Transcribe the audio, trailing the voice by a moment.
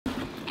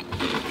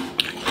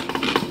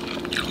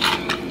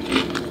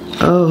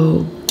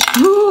Oh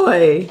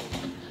boy.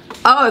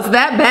 Oh, it's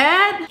that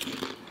bad?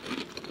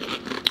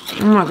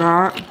 Oh my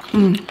God.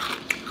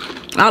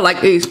 I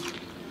like these.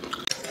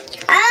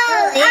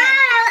 Oh,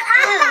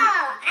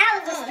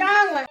 that was a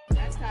strong one.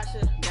 That's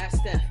Tasha, that's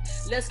Steph.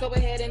 Let's go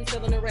ahead and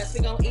fill in the rest.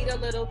 We're gonna eat a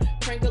little,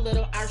 drink a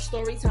little. Our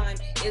story time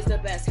is the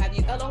best. Have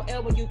you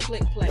LOL when you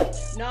click play?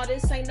 No,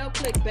 this ain't no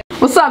clickbait.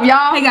 What's up,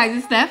 y'all? Hey guys,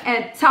 it's Steph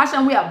and Tasha,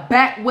 and we are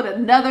back with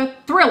another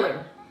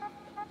thriller.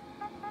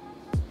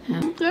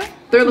 Okay.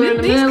 Thriller in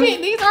the middle.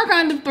 These are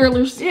kind of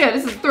thrillers. Yeah,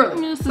 this is a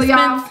thriller. Yeah, so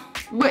y'all,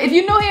 if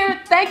you're new here,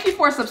 thank you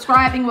for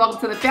subscribing.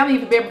 Welcome to the family.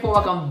 If you've been before,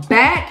 welcome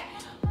back.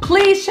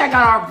 Please check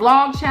out our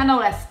vlog channel.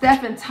 That's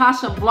Steph and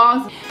Tasha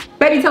Vlogs.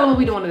 Baby, tell them what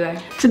we're doing today.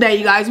 Today,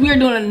 you guys, we are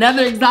doing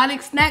another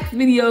exotic snacks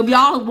video. If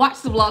y'all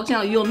watch the vlog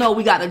channel, you'll know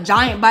we got a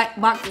giant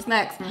box of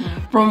snacks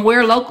from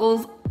Where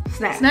Locals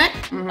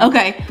Snack?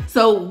 Okay,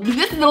 so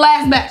this is the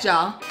last batch,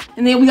 y'all.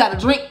 And then we got a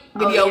drink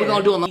video we're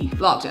gonna do on the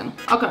vlog channel.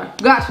 Okay,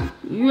 got you.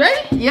 You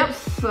ready? Yep,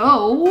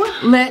 so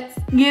let's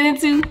get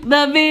into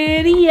the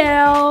video.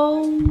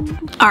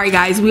 All right,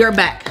 guys, we are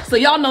back. So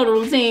y'all know the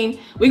routine.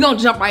 We're gonna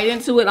jump right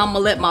into it. I'm gonna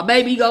let my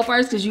baby go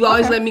first because you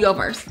always let me go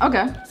first.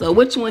 Okay. So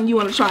which one you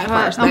wanna try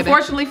first, baby?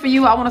 Unfortunately for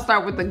you, I wanna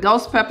start with the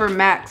Ghost Pepper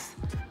Max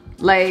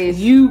Lay's.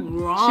 You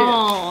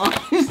wrong.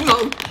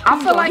 So, I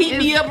feel like heat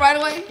me up right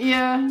away.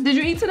 Yeah. Did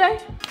you eat today?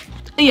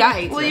 Yeah, I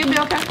ate. Well, you'll be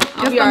okay.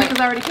 I'll be all right.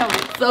 Because I already covered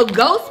it. So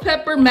Ghost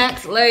Pepper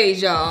Max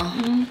Lay's, y'all.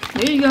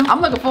 Here you go.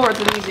 I'm looking forward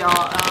to these, y'all.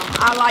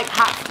 I like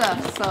hot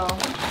stuff, so.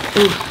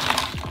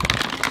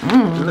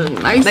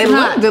 Nice. They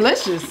look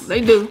delicious.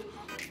 They do.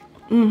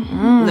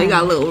 They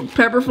got little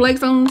pepper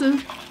flakes on them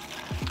too.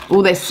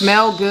 Oh, they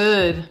smell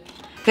good.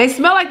 They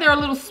smell like they're a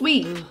little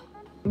sweet,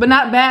 but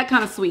not bad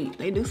kind of sweet.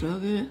 They do smell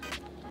good.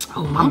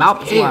 Oh, my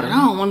mouth is watering.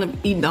 I don't want to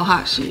eat no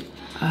hot shit.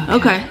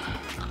 Okay.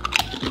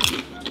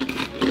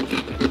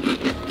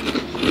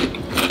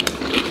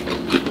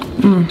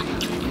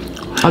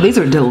 Oh, these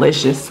are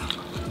delicious.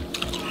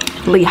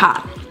 Really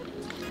hot.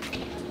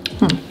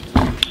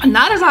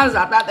 Not as hot as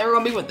I thought they were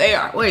gonna be, but they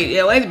are. Wait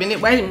a minute.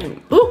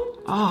 Ooh.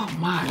 Oh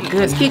my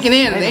goodness. It's kicking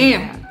in.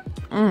 Damn.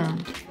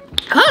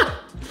 Huh.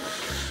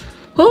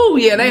 Oh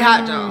yeah, they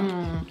hot, y'all.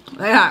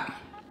 They hot.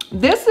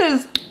 This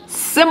is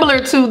similar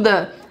to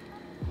the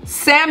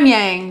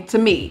Samyang to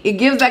me. It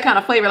gives that kind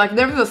of flavor. Like if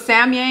there was a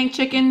Samyang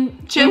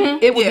chicken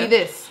chip, it would be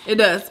this. It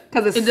does.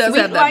 Because it's does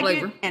sweet have that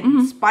flavor.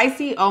 and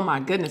spicy. Oh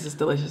my goodness, it's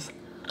delicious.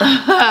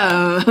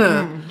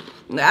 I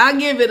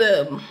give it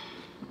a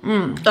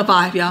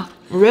 5, y'all.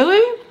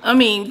 Really? I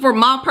mean, for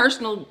my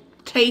personal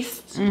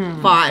taste,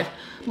 5.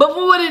 But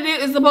for what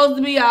it's supposed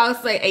to be, I'll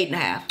say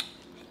 8.5.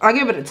 I'll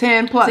give it a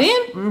 10 plus.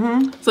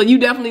 10? So you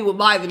definitely would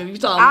buy them if you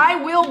saw them. I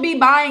will be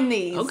buying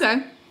these.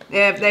 Okay.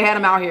 If they had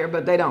them out here,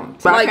 but they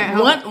don't. So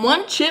like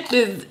one chip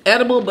is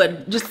edible,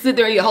 but just sit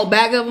there and eat a whole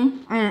bag of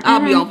them, I'll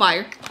be on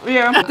fire.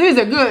 Yeah, these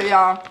are good,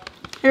 y'all.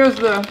 Here's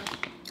the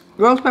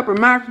Ghost Pepper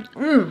Max.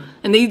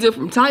 And these are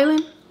from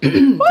Thailand.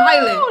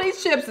 Thailand.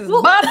 These chips is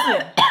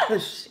busting.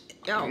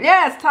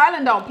 Yes,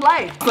 Thailand don't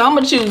play. So I'm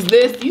gonna choose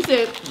this. You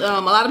said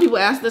a lot of people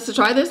asked us to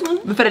try this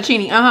one. The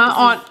fettuccine,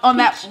 on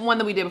that one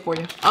that we did before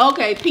you.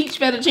 Okay, peach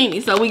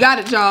fettuccine. So we got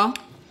it, y'all.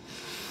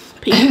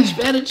 Peach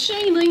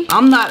fettuccine.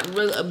 I'm not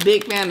really a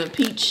big fan of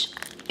peach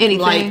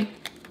anything like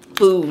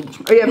food.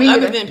 Oh, yeah, me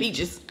other either. than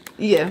peaches.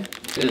 Yeah.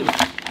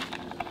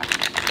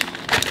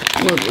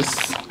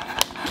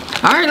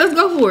 All right, let's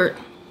go for it.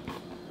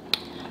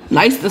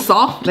 Nice and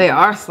soft. They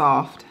are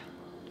soft.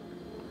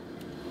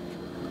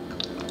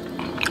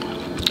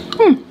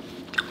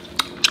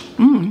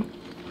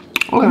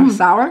 Okay,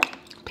 sour,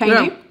 tangy.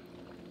 Yeah.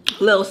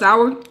 A little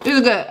sour. These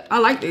are good. I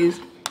like these.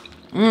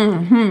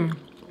 I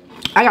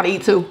gotta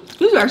eat too.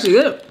 These are actually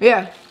good.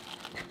 Yeah.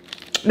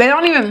 They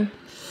don't even.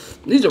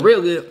 These are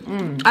real good.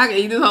 I can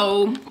eat this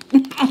whole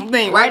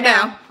thing right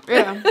now.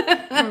 Yeah.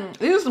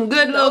 These are some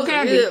good little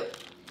candy. Good.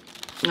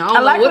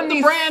 I like what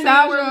the brand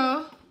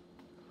sour,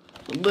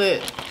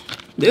 but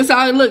this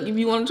how it look if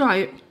you want to try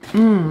it.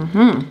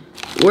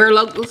 Where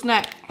Local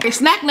Snack. Okay,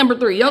 snack number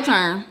 3. Your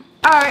turn.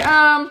 All right.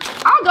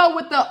 I'll go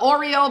with the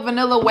Oreo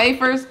vanilla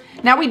wafers.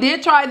 Now we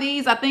did try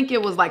these. I think it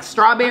was like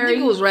strawberry. I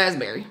think it was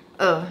raspberry.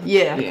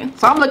 Yeah.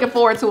 So I'm looking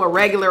forward to a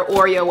regular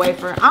Oreo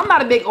wafer. I'm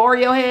not a big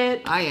Oreo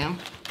head. I am.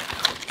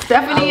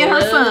 Stephanie and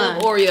her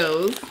son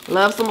Oreos.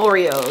 love some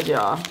Oreos,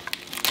 y'all. I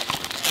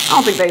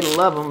don't think they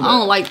love them. I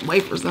don't like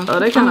wafers though. Oh,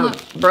 they kind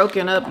of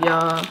broken up,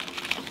 y'all.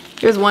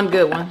 Here's one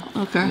good one.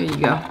 Okay. Here you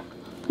go.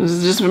 This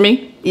is just for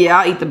me? Yeah,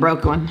 I'll eat the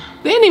broken one.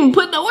 They didn't even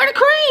put nowhere the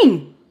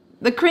cream.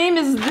 The cream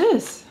is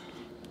this.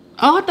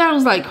 Oh, I thought it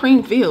was like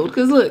cream filled.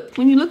 Because look,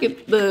 when you look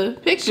at the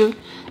picture,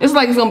 it's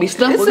like it's going to be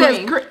stuffed with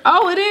cream.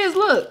 Oh, it is.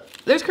 Look.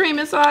 There's cream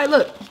inside.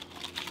 Look.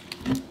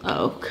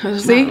 Oh,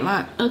 cause see?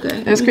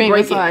 Okay. There's cream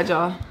inside,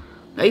 y'all.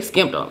 They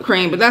skimped on the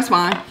cream, but that's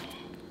fine.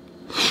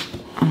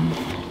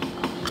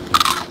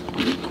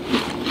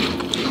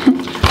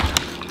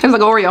 Tastes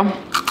like Oreo.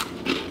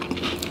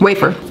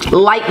 Wafer.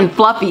 Light and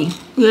fluffy.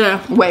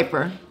 Yeah.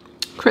 Wafer.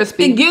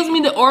 Crispy. It gives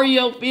me the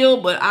Oreo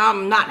feel, but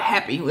I'm not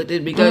happy with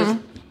it because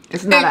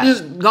It's not. It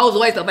just goes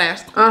away so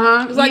fast.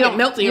 It's like it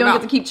melts in your mouth.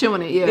 You don't get to keep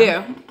chewing it. Yeah.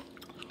 Yeah.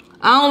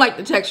 I don't like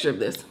the texture of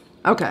this.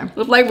 Okay.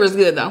 The flavor is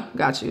good though.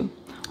 Got you.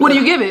 What do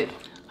you give it?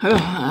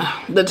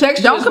 The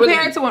texture. Don't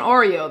compare it to an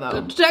Oreo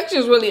though. The texture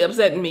is really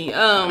upsetting me.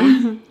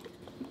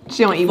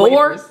 She don't eat 4.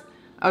 wafers.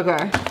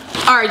 Okay.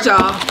 All right,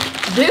 y'all.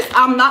 This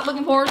I'm not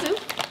looking forward to.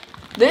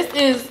 This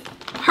is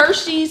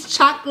Hershey's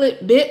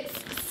Chocolate Bits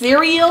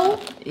cereal.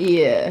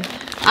 Yeah.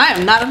 I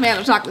am not a fan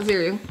of chocolate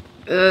cereal.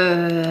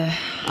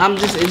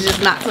 It's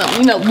just not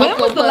something. You know, when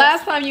was the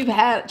last time you've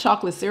had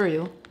chocolate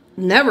cereal?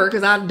 Never,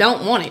 because I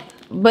don't want it.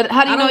 But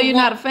how do you know you're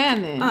not a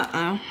fan then?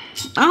 I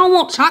don't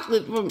want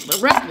chocolate for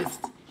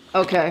breakfast.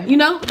 Okay. You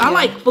know, I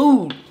like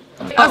food.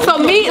 So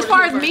me, as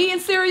far as me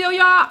and cereal,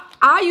 y'all,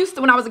 I used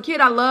to, when I was a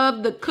kid, I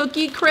loved the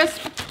Cookie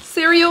Crisp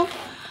cereal.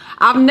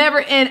 I've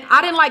never, and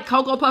I didn't like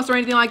Cocoa Puffs or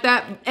anything like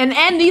that.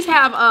 And these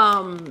have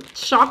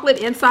chocolate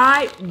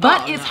inside,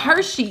 but it's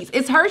Hershey's.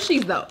 It's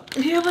Hershey's though.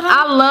 Yeah, but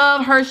I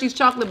love Hershey's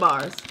chocolate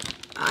bars.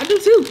 I do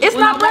too. It's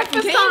not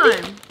breakfast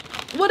time.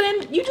 Well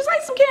then, you just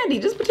like some candy.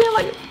 Just pretend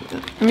like it.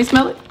 Let me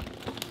smell it.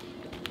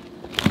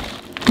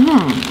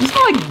 It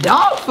smells like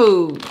dog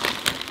food.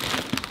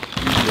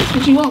 That's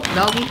what you want,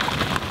 doggy.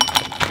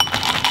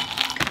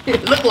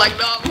 It look like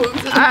dog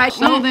food. All right,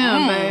 show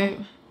them, babe.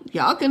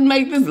 Y'all can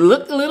make this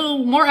look a little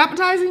more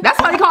appetizing. That's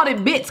why they called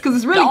it bits, because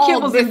it's really Dog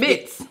kibbles and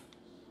biscuits. bits.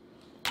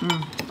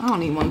 I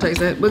don't even want to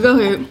taste that, but go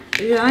ahead.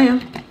 Yeah, I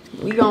am.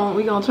 We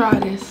gonna try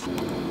this.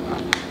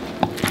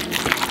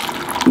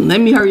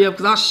 Let me hurry up,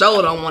 because I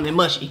sure don't want it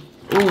mushy.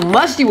 Ooh,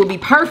 mushy would be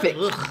perfect.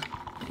 Ugh.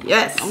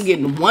 Yes, I'm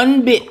getting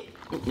 1 bit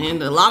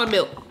and a lot of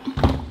milk.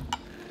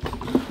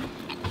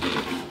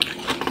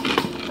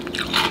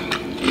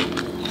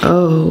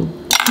 Oh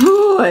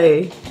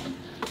boy.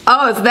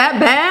 Oh, it's that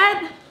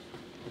bad?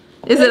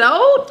 Is it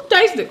old?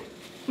 Taste it.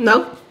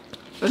 No,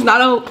 it's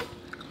not old.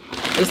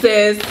 It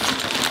says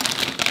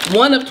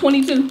 1 of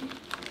 22.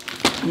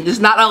 It's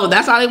not old.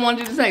 That's how they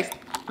wanted you to taste.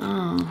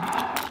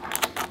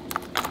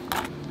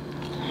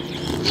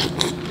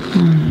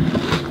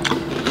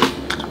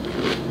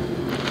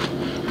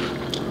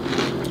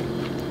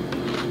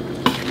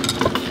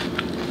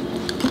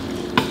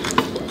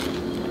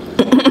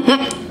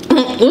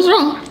 What's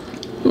wrong?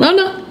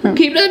 No.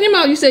 Keep that in your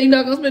mouth. You said you're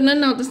not gonna spit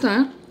nothing out this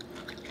time.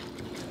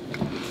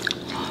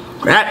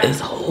 That is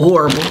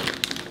horrible.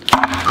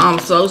 I'm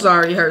so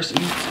sorry, Hershey.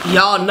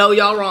 Y'all know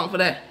y'all wrong for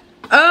that.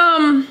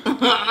 And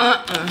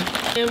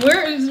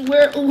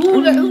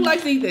who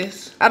likes to eat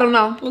this? I don't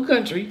know. What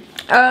country?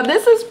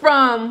 This is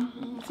from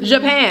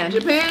Japan.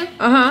 Japan?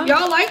 Uh-huh.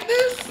 Y'all like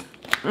this?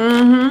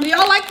 Mm-hmm. Do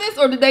y'all like this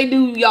or did they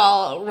do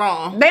y'all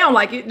wrong? They don't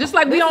like it. Just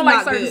like we don't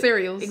like certain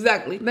cereals.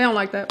 Exactly. They don't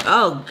like that.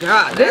 Oh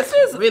God, this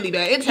is really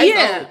bad. It tastes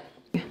old.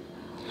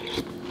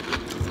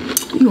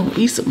 You gonna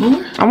eat some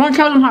more? I want to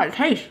tell them how it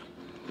tastes.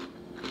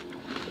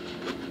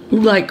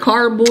 Like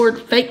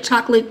cardboard, fake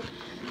chocolate,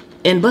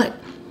 and butt.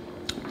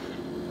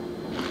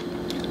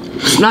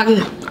 It's not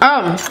good.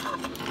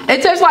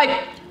 It tastes like,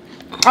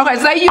 okay,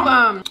 say you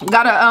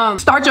gotta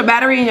start your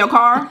battery in your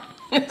car,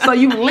 so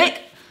you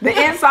lick the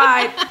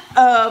inside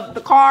of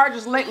the car,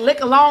 just lick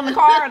along the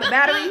car, the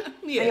battery,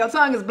 and your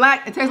tongue is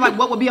black. It tastes like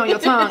what would be on your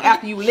tongue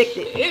after you licked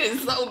it. It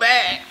is so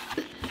bad.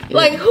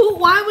 Like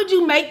why would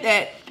you make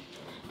that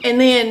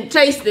and then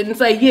taste it and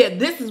say, yeah,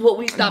 this is what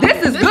we stopped.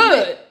 This is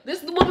good.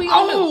 This is what we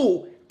gonna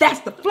do.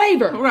 That's the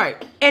flavor.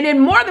 Right. And then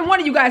more than one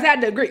of you guys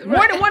had to agree.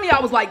 More than one of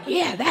y'all was like,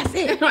 yeah, that's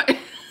it. Right.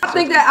 I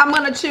think that I'm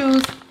gonna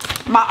choose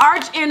my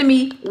arch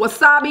enemy,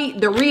 Wasabi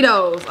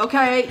Doritos,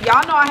 okay?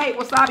 Y'all know I hate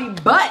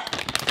wasabi, but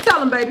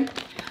tell them, baby.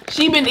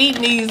 She been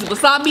eating these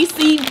wasabi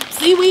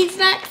seaweed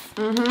snacks.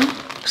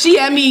 She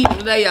had me eating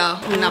today,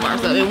 y'all. Not by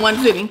herself, in one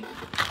sitting.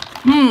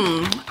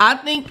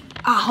 I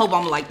hope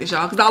I'm like this,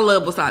 y'all, because I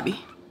love wasabi.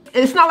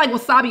 It's not like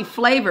wasabi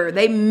flavor.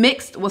 They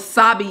mixed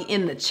wasabi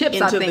in the chips,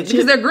 I think,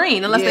 because they're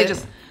green, unless they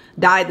just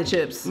dyed the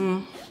chips. How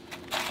do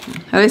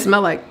they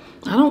smell like?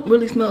 I don't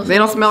really smell. They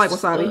don't smell like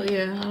wasabi.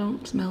 Yeah, I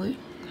don't smell it.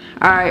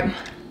 All right.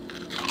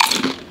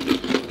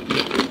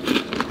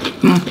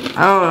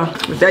 Oh,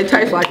 they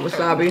taste like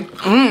wasabi.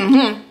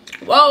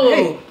 Whoa.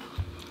 Hey.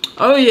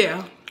 Oh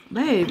yeah,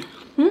 Babe,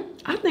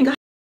 I think I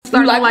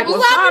starting to like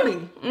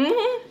wasabi.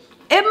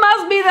 It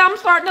must be that I'm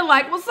starting to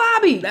like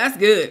wasabi. That's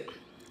good.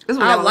 This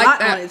one got a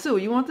lot on it too.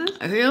 You want this?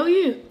 Hell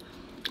yeah.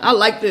 I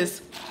like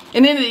this.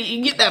 And then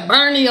you get that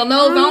burn in your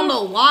nose. I don't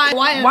know why.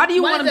 Why do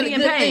you want to be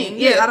in pain?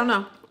 Yeah, I don't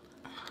know.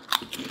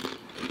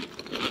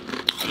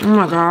 Oh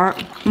my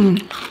God.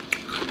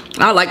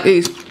 I like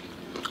these.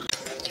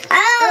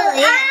 Oh,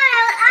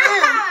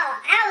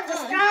 that was a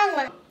strong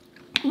one.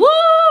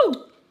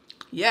 Woo!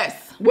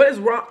 Yes. What is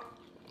wrong?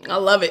 I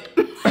love it.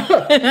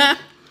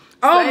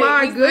 Oh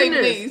my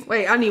goodness.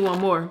 Wait, I need one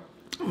more.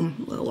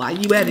 Well, why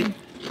you at it?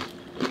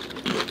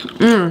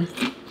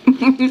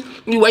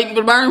 You waiting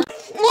for the burn?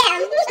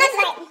 Yeah, that's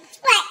like, what?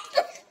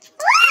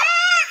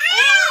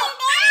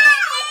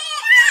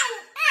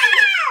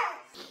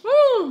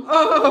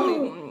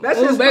 Oh, that's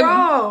just baby.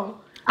 strong.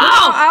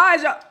 Oh,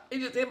 Eyes, it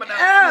just hit my nose.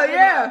 oh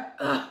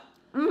yeah.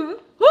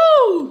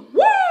 Woo!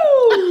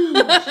 Woo!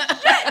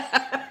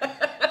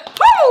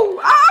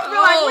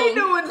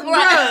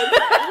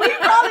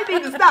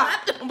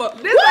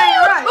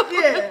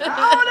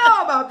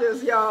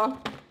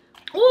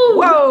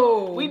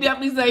 Whoa. We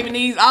definitely saving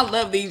these. I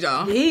love these,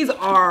 y'all. These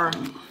are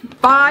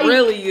fire.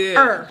 Really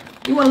good.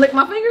 You want to lick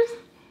my fingers?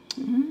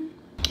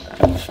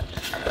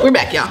 We're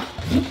back, y'all.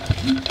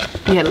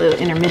 We had a little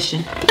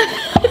intermission.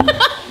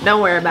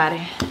 Don't worry about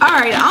it. All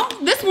right,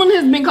 this one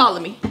has been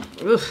calling me.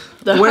 The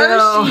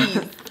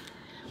Hershey's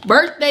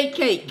birthday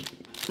cake.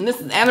 And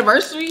this is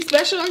anniversary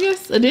special, I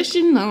guess,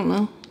 edition. I don't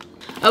know.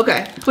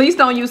 Okay. Please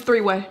don't use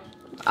three-way.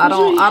 I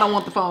don't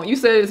want the phone. You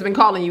said it's been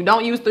calling you.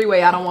 Don't use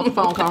three-way. I don't want the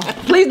phone call.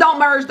 Please don't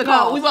merge the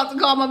call. We about to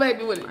call my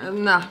baby with it.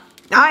 Nah.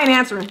 I ain't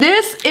answering.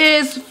 This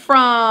is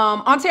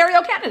from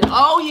Ontario, Canada.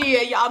 Oh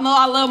yeah, y'all know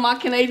I love my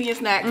Canadian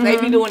snacks.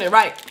 They be doing it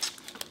right.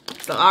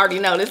 So I already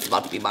know this is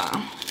about to be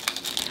bomb.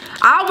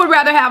 I would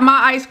rather have my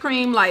ice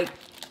cream like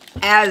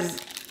as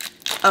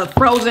a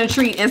frozen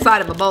treat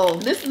inside of a bowl.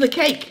 This is the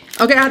cake.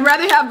 Okay, I'd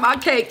rather have my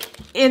cake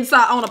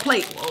inside on a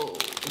plate. Whoa.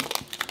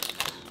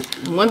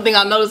 One thing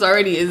I noticed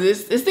already is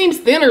this. It seems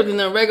thinner than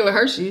the regular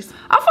Hershey's.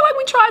 I feel like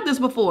we tried this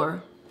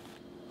before.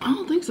 I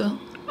don't think so.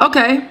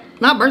 Okay.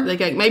 Not birthday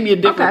cake. Maybe a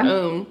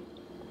different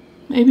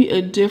maybe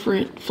a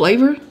different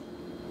flavor.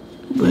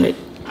 But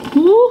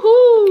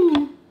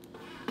woohoo!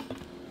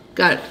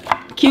 Got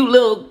cute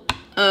little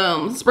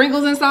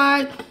sprinkles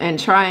inside and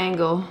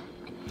triangle.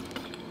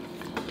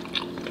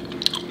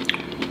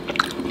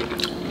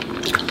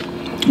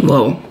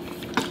 Whoa.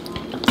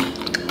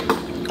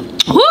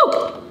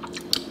 Woo!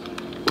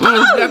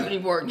 That's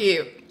definitely for a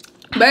kid.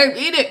 Babe,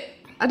 eat it.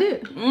 I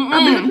did.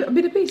 I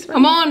bit a piece. Right?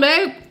 Come on,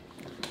 babe.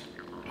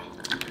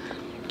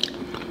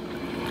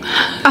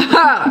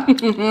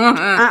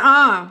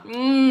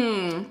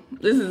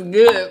 This is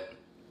good.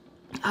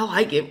 I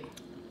like it.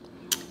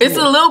 It's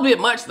a little bit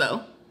much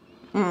though.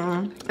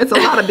 It's a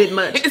lot of bit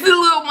much. It's a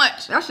little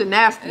much. That shit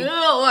nasty.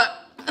 Ew.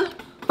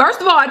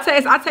 First of all, I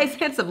taste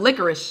hints of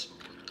licorice.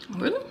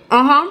 Really?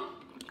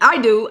 I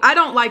do. I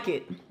don't like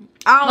it.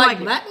 I don't like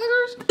black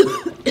licorice?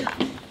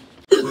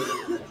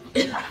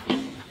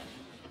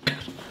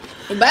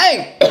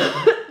 Babe.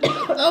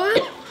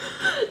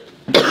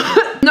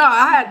 No,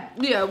 I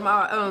had,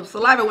 my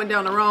saliva went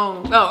down the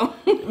wrong. No.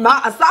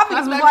 My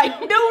esophagus was like,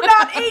 do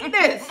not eat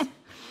this.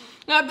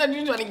 I thought you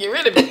were trying to get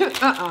rid of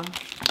it. All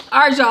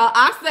right, y'all.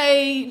 I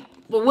say,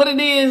 for what it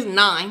is,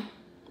 9.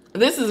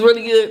 This is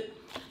really good.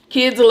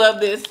 Kids will love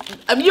this.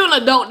 If you're an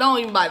adult, don't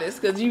even buy this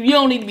because you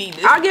don't need to be eating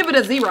this. I'll give it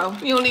a 0.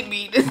 You don't need to be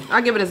eating this.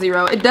 I'll give it a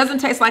 0. It doesn't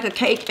taste like a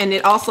cake, and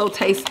it also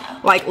tastes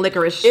like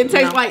licorice. It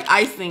tastes like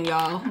icing,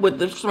 y'all, with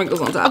the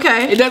sprinkles on top.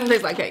 Okay. It doesn't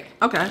taste like cake.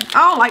 Okay. I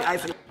don't like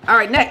icing. All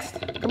right, next.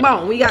 Come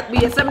on. We had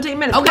 17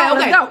 minutes. Okay,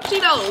 Let's go.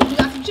 Cheetos. We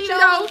got some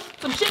Cheetos.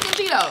 Some chicken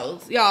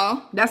Cheetos,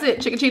 y'all. That's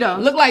it. Chicken Cheetos.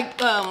 Look like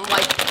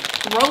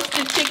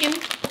roasted chicken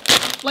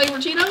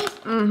flavored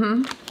Cheetos.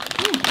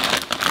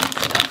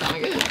 That's kind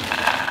of good.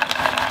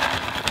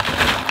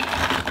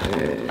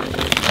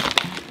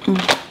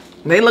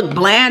 They look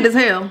bland as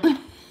hell.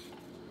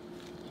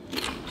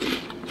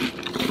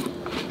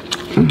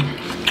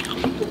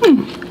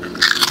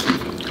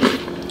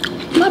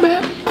 Not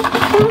bad.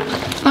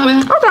 Not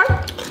bad. Okay.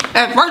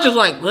 At first it's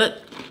like,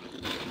 what?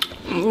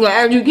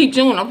 As you keep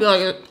chewing, I feel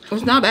like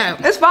it's not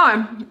bad. It's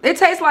fine. It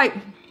tastes like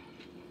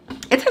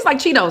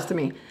Cheetos to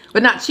me,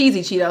 but not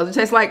cheesy Cheetos. It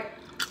tastes like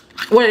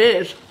what it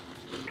is.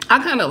 I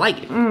kind of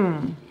like it.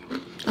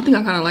 I think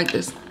I kind of like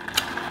this.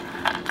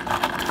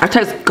 I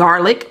taste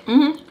garlic.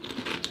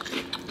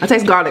 I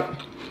taste garlic.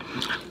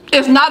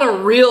 It's not a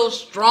real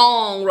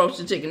strong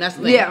roasted chicken. That's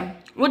the thing. Yeah.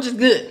 Which is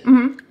good.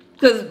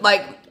 Because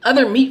like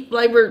other meat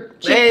flavored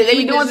chicken, they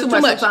be doing too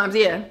much sometimes.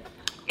 Yeah.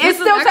 It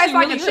still tastes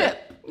like a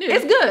chip. Yeah.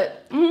 It's good.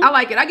 I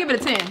like it. I give it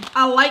a 10.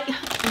 I like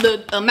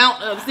the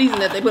amount of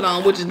seasoning that they put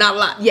on, which is not a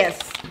lot. Yes.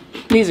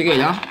 These are good,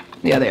 y'all.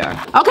 Yeah, they are.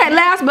 Okay,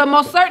 last but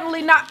most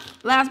certainly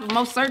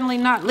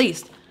not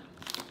least.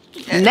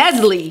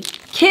 Nestle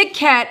Kit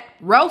Kat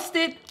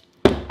roasted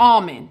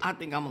almond. I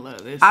think I'm gonna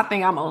love this. I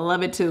think I'm gonna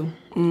love it too.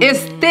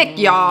 It's thick,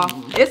 y'all.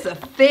 It's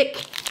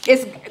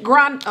it's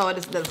grande. Oh, it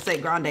doesn't say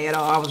grande at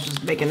all. I was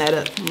just making that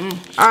up.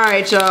 All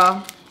right,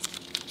 y'all.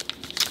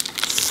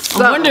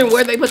 So, I'm wondering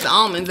where they put the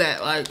almonds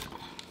at. Like,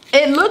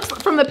 it looks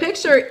from the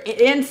picture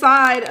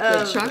inside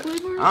of the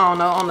chocolate part? I don't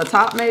know, on the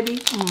top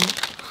maybe.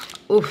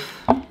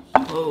 Oof.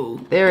 Oh,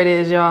 there it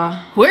is, y'all.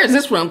 Where is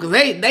this from? Because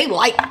they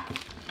like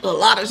a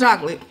lot of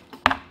chocolate.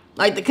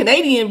 Like the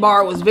Canadian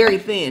bar was very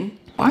thin.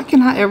 Why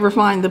can I ever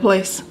find the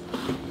place?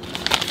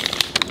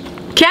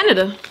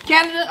 Canada.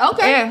 Canada?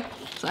 Okay. Yeah.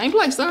 Same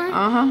place, sorry.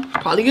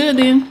 Probably good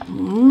then.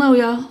 No,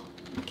 y'all.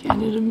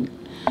 Canada.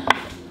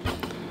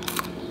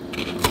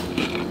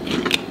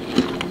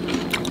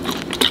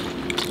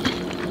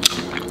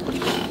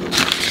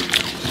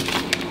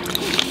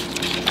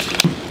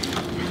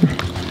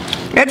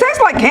 It tastes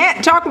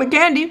like chocolate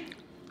candy.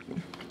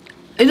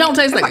 It don't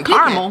taste like a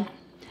caramel.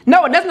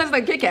 No, it doesn't taste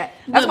like Kit Kat.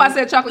 That's why I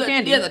said chocolate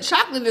candy. Yeah, the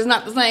chocolate is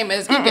not the same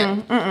as Kit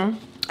Kat.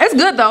 It's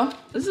good though.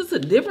 This is a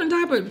different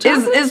type of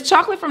chocolate. Is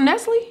chocolate from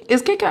Nestle?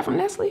 Is Kit Kat from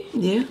Nestle?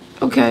 Yeah.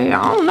 Okay,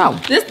 I don't know.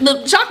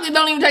 The chocolate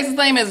don't even taste the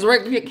same as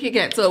regular Kit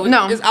Kat, so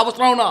no. I was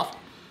thrown off.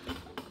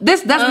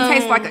 This doesn't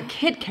taste like a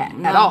Kit Kat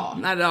at all.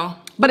 Not at all.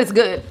 But it's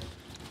good.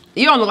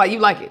 You don't look like you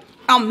like it.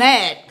 I'm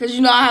mad because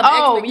you know I have.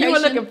 Oh, you were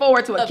looking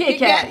forward to a Kit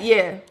Kat.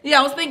 Yeah. Yeah,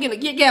 I was thinking a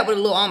Kit Kat with a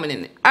little almond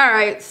in it. All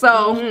right,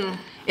 so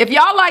if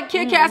y'all like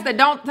Kit Kats that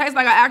don't taste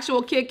like an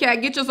actual Kit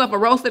Kat, get yourself a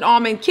roasted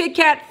almond Kit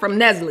Kat from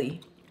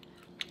Nestle.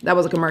 That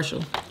was a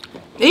commercial.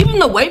 Even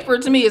the wafer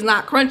to me is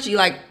not crunchy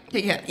like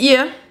Kit Kat.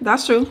 Yeah,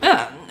 that's true.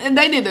 Yeah, and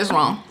they did this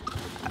wrong.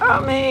 I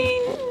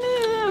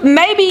mean,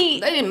 maybe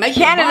They didn't make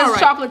Canada's it right.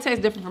 chocolate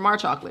tastes different from our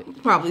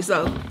chocolate. Probably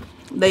so.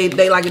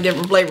 They like a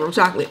different flavor of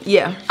chocolate.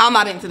 Yeah. I'm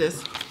not into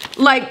this.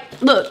 Like,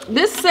 look,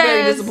 this says...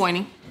 Very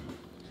disappointing.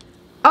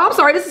 Oh, I'm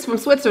sorry, this is from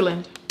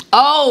Switzerland.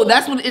 Oh,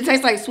 that's what it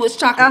tastes like, Swiss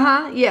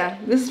chocolate. Yeah,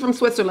 this is from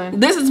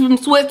Switzerland. This is from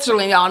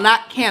Switzerland, y'all,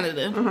 not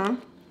Canada.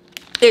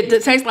 It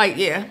tastes like,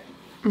 yeah.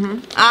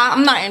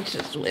 I'm not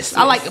into Swiss.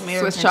 I like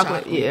American Swiss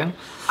chocolate. Yeah.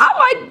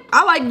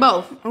 I like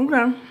both.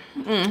 Okay.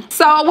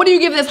 So, what do you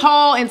give this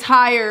whole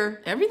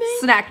entire Everything?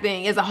 snack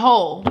thing as a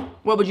whole?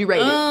 What would you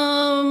rate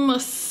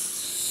it?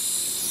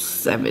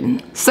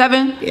 7.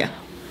 7? Yeah.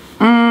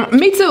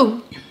 Me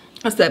too.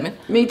 A 7.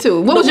 Me too.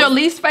 What was your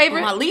least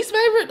favorite? My least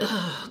favorite?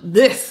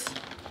 This.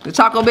 The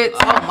Choco Bits?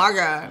 Oh my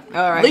God.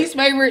 All right. Least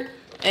favorite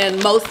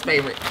and most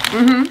favorite.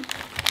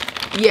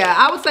 Yeah,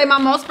 I would say my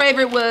most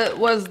favorite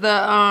was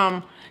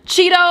the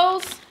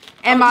Cheetos.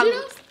 And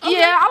Cheetos? Okay.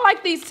 Yeah, I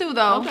like these too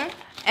though. Okay.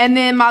 And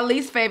then my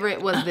least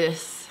favorite was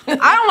this. I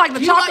don't like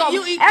the Choco.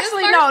 you eat this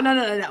Actually, first?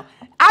 no.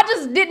 I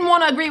just didn't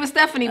want to agree with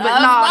Stephanie, but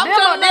I'm trying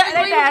no, not to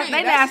agree with they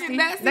you. nasty.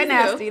 That's They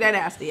nasty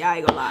nasty. I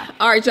ain't gonna lie.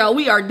 All right, y'all,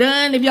 we are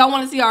done. If y'all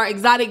want to see our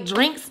exotic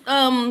drinks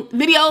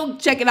video,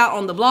 check it out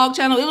on the vlog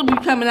channel. It'll be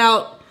coming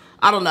out,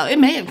 I don't know. It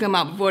may have come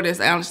out before this,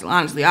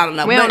 honestly. I don't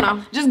know. We don't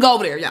know. Just go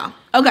over there, y'all.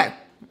 Okay.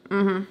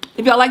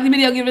 If y'all like the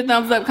video, give it a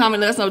thumbs up, comment,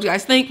 let us know what you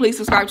guys think. Please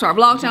subscribe to our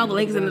vlog channel. The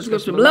link is in the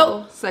description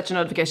below. Set your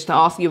notifications to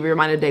all so you'll be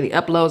reminded of daily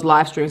uploads,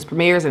 live streams,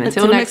 premieres, and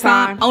until next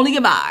time, only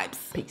good vibes.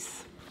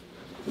 peace.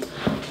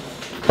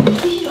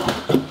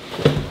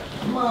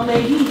 Come on,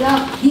 baby, heat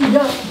up.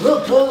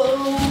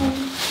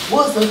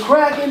 What's a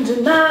cracking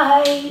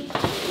tonight?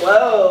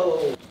 Whoa.